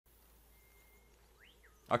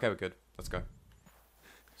Okay, we're good. Let's go.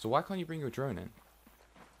 So why can't you bring your drone in?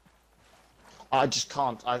 I just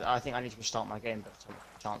can't. I think I need to restart my game, but I have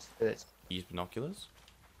a chance to do it. Use binoculars?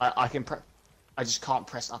 I can press. I just can't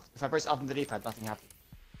press up. If I press up on the D-pad, nothing happens.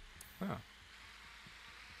 Oh.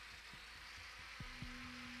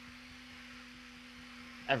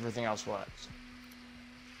 Everything else works.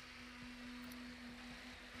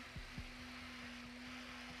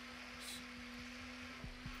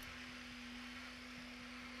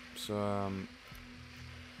 So,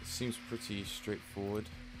 it seems pretty straightforward.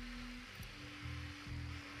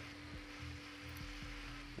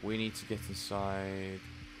 We need to get inside.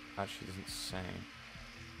 Actually, it doesn't say.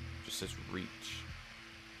 It just says reach.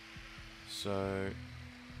 So,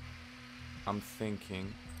 I'm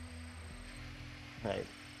thinking. Okay,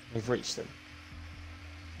 we've reached them.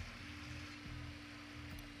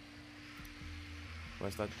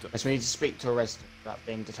 Where's that? So we need to speak to a resident about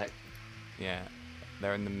being detected. Yeah,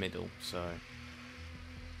 they're in the middle, so.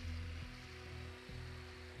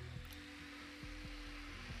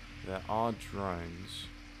 There are drones.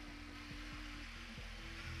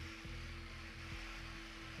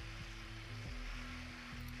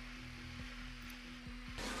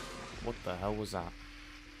 What the hell was that?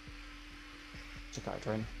 Check out a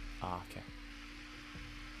drone. Ah, okay.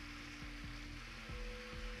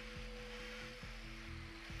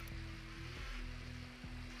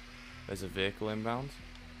 There's a vehicle inbound.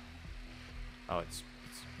 Oh, it's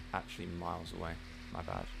actually miles away. My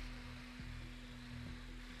bad.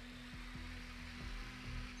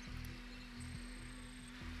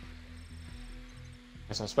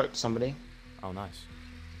 Yes, I spoke to somebody. Oh, nice.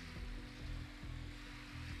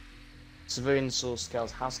 Civilian saw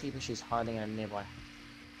Skell's housekeeper. She's hiding in a nearby.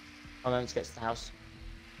 I'm going to get to the house.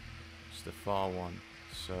 It's the far one.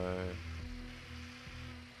 So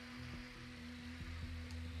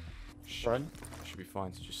Drone. should be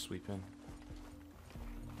fine to just sweep in.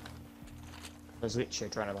 There's literally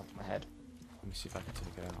a drone above my head, Let me see if I can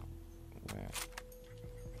take it out. Where?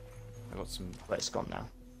 I got some. but it's gone now.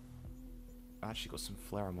 I actually got some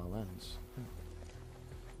flare on my lens.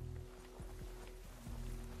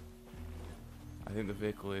 I think the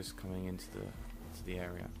vehicle is coming into the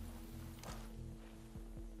area.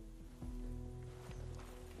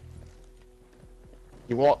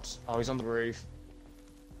 You what? Oh, he's on the roof.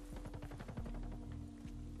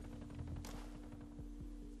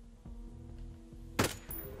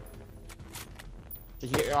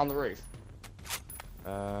 Did you get on the roof?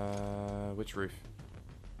 Which roof?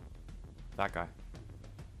 That guy.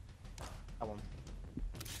 That one.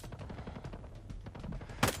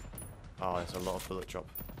 Oh, there's a lot of bullet drop.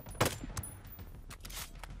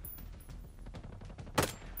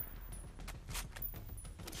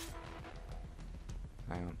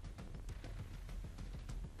 Hang on.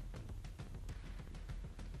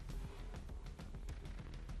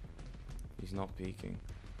 He's not peeking.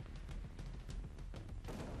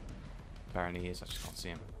 Apparently he is, I just can't see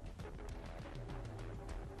him.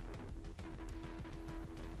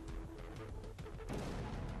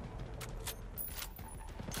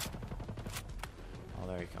 Oh,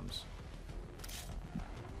 there he comes.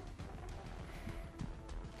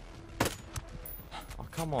 Oh,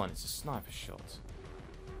 come on, it's a sniper shot.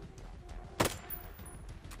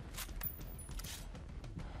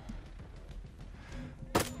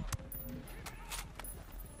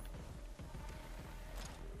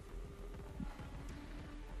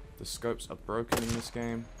 The scopes are broken in this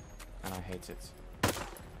game, and I hate it.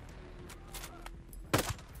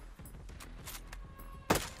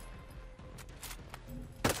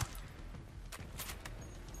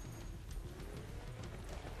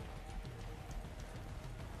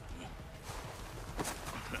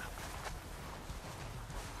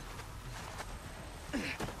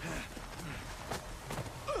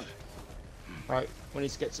 Right, we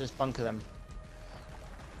need to get to this bunker then.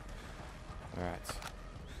 Alright.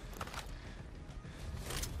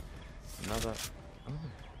 Another. Oh.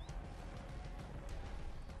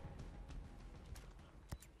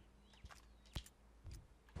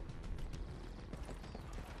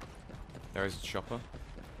 There is a chopper.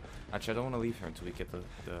 Actually, I don't want to leave here until we get the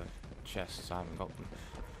chests. I haven't got them.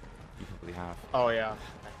 You probably have. Oh yeah.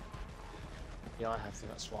 Yeah, I have to.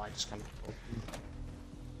 That's why I just kind of.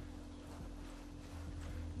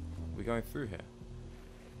 We're going through here.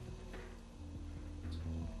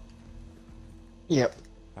 Yep.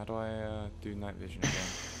 How do I do night vision again?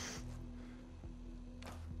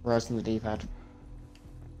 Rise on the D-pad.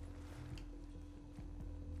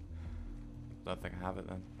 Don't think I have it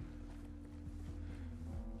then.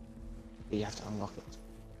 You have to unlock it.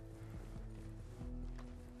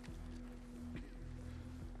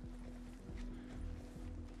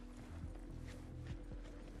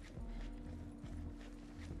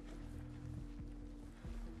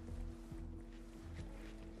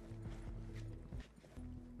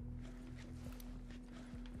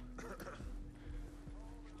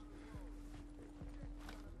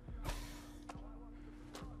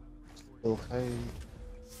 Okay.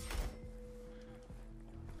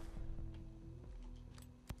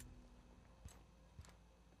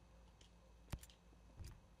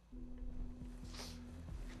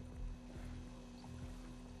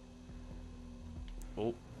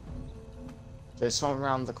 Oh, There's someone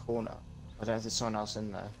around the corner. I don't know if there's someone else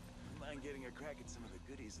in there. Mind getting a crack at some of the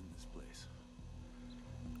goodies in this place.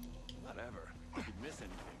 Whatever. If you miss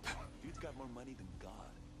anything, dude's got more money than God.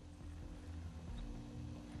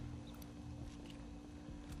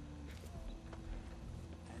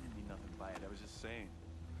 I didn't mean nothing by it. I was just saying.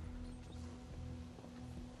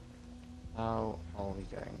 How are we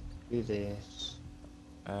going to do this?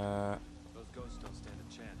 Those ghosts don't stand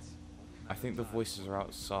a chance. I think the voices are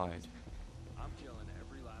outside. I'm killing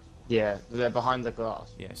every last one. Yeah, they're behind the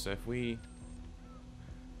glass. Yeah, so if we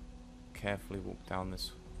carefully walk down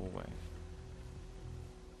this hallway.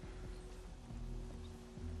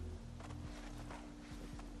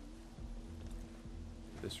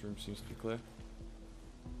 This room seems to be clear.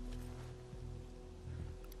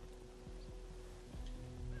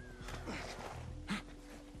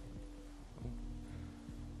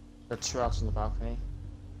 There are two out on the balcony.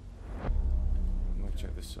 I'm gonna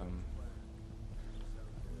check this. Like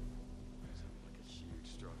a huge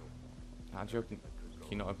struggle. How'd you open?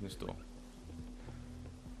 Can you not open this door?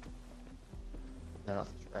 No,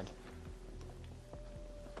 nothing's red.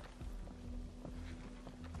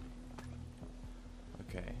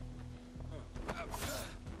 Okay.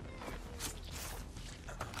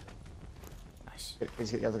 Nice.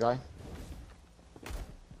 Please get the other guy.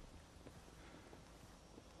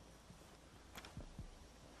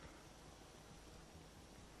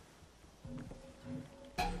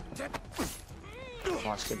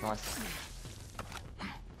 Nice, good knife.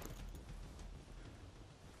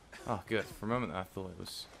 Oh, good. For a moment there, I thought it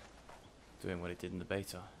was doing what it did in the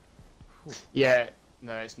beta. Yeah,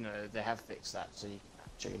 no, they have fixed that, so you can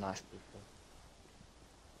actually knife people.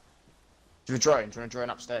 Do you have a drone? Do you want to drone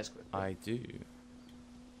upstairs quickly? I do.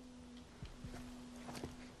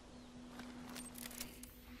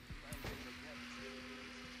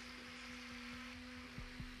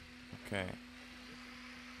 Okay.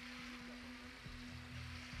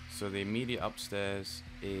 So the immediate upstairs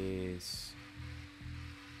is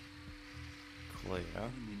clear. I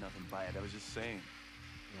didn't mean nothing by it. I was just saying.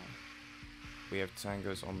 We have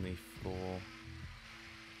tangos on the floor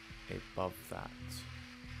above that.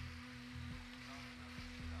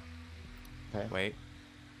 Okay. Wait.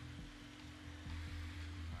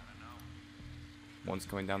 One's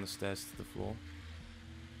coming down the stairs to the floor.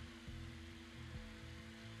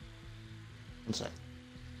 One sec.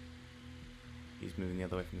 He's moving the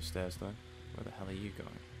other way from the stairs though. Where the hell are you going?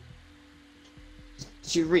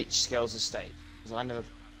 Did you reach Skell's estate? Because I never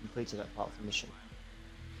completed that part of the mission.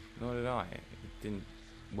 Nor did I. It didn't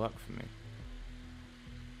work for me.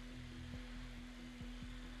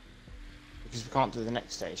 Because we can't do the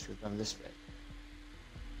next stage, we've done this bit.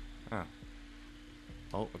 Ah.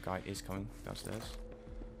 Oh, a guy is coming downstairs.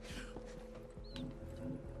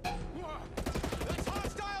 That's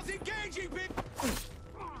hostiles engaging people.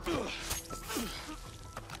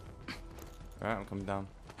 Alright, I'm coming down.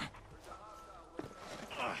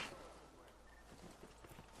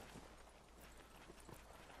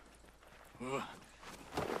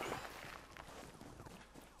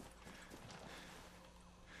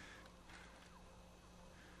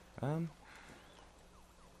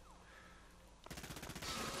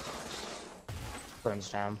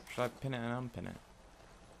 Burns down. Should I pin it and unpin it?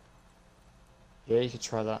 Yeah, you could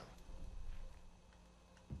try that.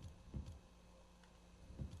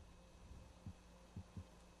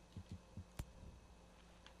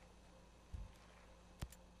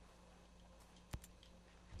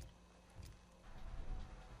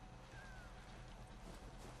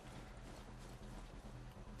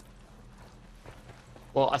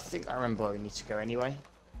 Well, I think I remember where we need to go anyway.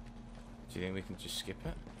 Do you think we can just skip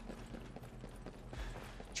it?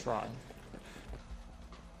 Try.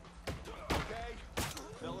 Okay.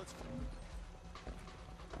 Now let's.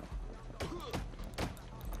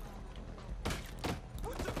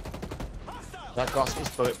 That glass is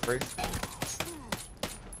bulletproof.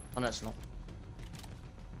 Oh no, it's not.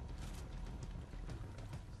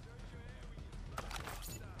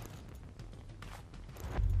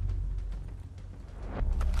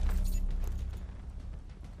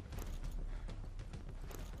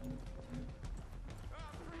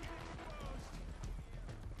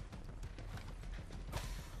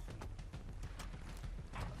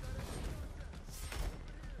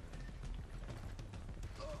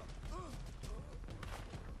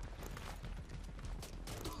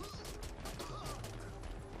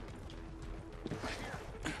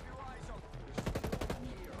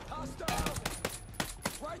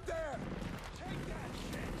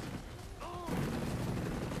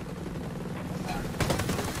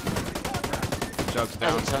 Jugs As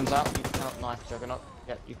down. it turns out, you cannot knife Juggernaut.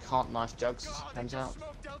 Yeah, you can't knife Jugs, as it turns out.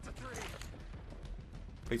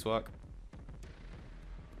 Please work.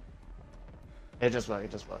 It does work,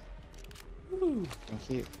 it does work. Woo. Thank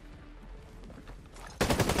you.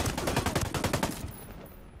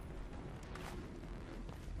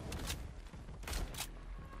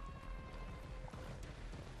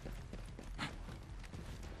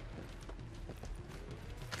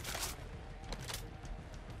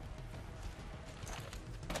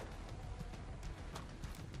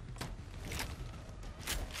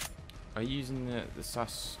 Are you using the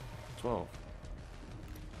SAS 12?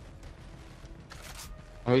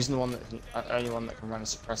 I'm using the one that can, only one that can run a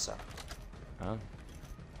suppressor. Oh.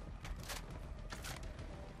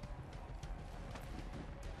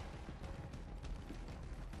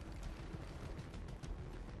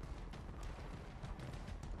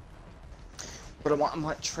 But I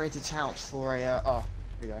might trade it out for a, oh,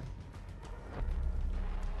 here we go.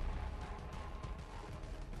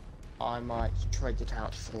 I might trade it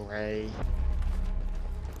out for a...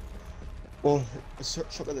 Well, a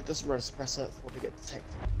shotgun that doesn't run a suppressor before we get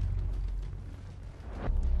detected.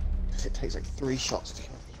 Because it takes like 3 shots to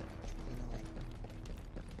kill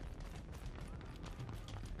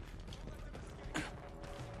me.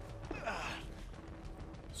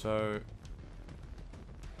 So...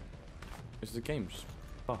 Is the game just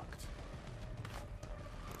fucked?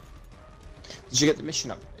 Did you get the mission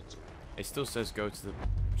update? It still says go to the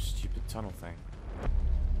stupid tunnel thing.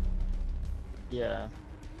 Yeah.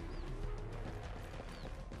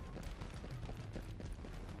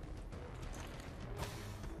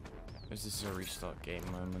 Is this a restart game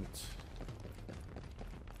moment?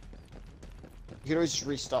 You can always just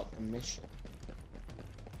restart the mission.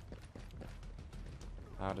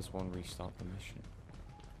 How does one restart the mission?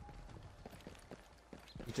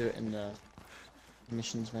 You do it in the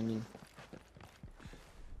missions menu.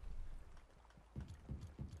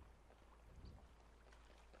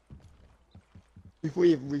 Before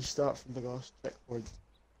you restart from the last checkpoint,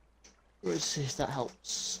 let's see if that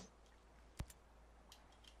helps.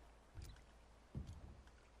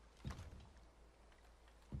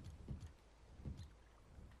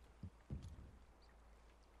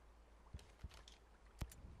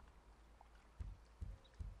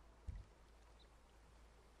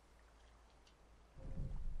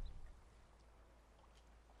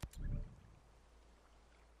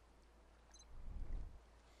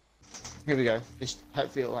 Here we go. This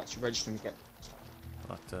hopefully it'll actually register and get.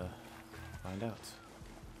 I'll have to find out.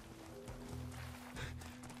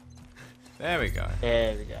 There we go.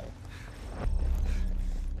 There we go.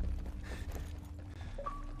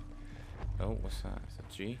 Oh, what's that? Is that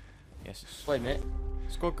G? Yes. It's Wait a minute.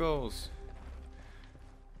 squad goals.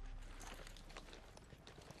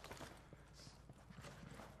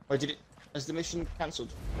 Wait, did it? Has the mission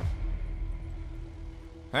cancelled?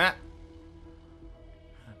 Huh?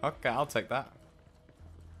 Okay, I'll take that.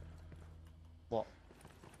 What?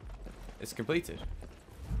 It's completed.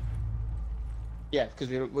 Yeah, because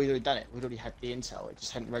we'd already done it. We'd already had the intel. It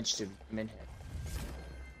just hadn't registered them in here.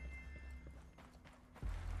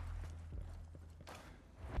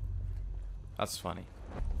 That's funny.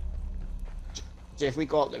 So if we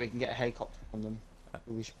go up there, we can get a helicopter from them.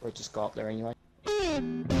 We should probably just go up there anyway.